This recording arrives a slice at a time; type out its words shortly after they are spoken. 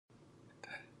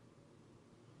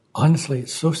Honestly,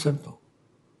 it's so simple.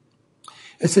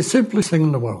 It's the simplest thing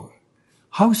in the world.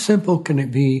 How simple can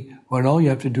it be when all you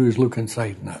have to do is look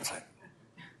inside and that's it?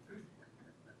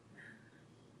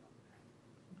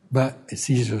 But it's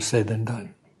easier said than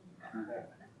done.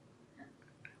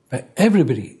 But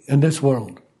everybody in this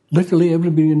world, literally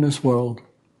everybody in this world,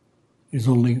 is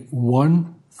only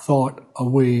one thought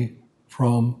away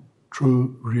from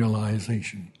true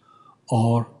realization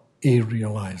or a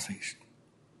realization.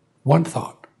 One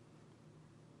thought.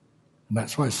 And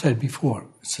that's what I said before.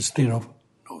 It's a state of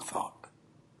no thought.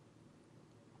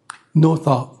 No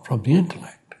thought from the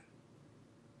intellect.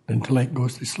 The intellect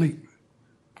goes to sleep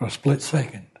for a split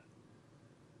second.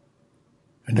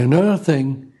 And another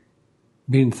thing,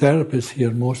 being therapists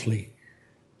here mostly,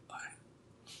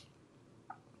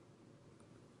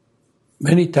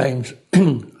 many times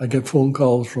I get phone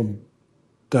calls from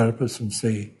therapists and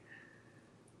say,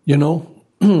 you know,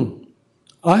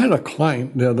 I had a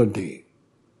client the other day,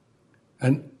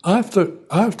 and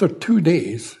after 2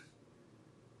 days,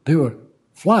 they were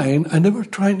flying and they were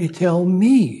trying to tell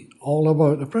me all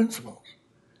about the principles.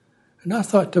 And I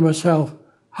thought to myself,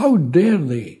 how dare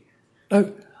they?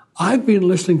 Now, I've been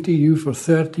listening to you for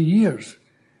 30 years,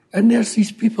 and there's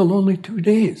these people only 2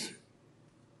 days.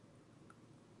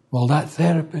 Well, that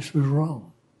therapist was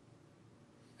wrong.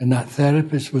 And that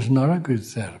therapist was not a good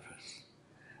therapist.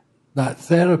 That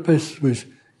therapist was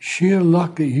sheer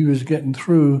luck that he was getting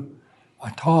through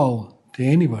at all to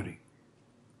anybody.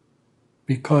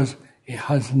 Because it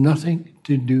has nothing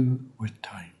to do with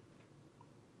time.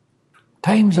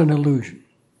 Time's an illusion.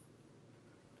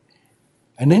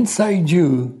 And inside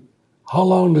you, how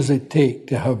long does it take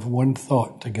to have one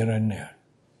thought to get in there?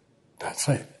 That's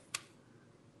it.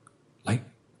 Like,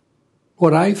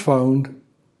 what I found,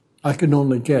 I can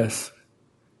only guess,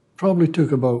 probably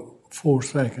took about 4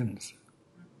 seconds.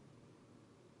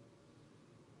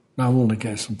 Now I'm only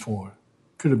guessing 4.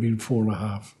 Could have been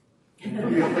 4.5.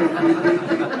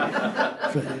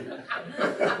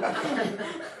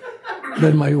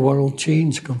 Then my world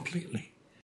changed completely.